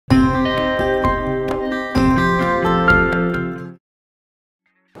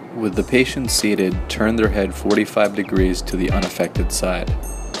With the patient seated, turn their head 45 degrees to the unaffected side.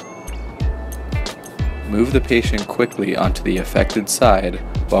 Move the patient quickly onto the affected side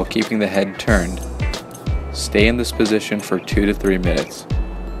while keeping the head turned. Stay in this position for 2 to 3 minutes.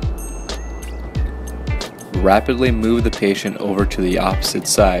 Rapidly move the patient over to the opposite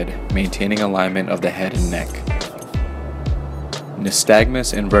side, maintaining alignment of the head and neck.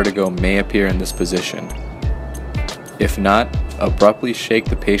 Nystagmus and vertigo may appear in this position. If not, abruptly shake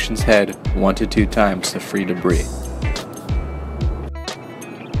the patient's head 1 to 2 times to free debris.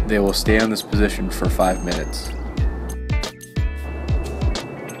 They will stay in this position for 5 minutes.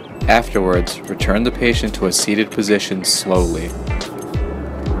 Afterwards, return the patient to a seated position slowly.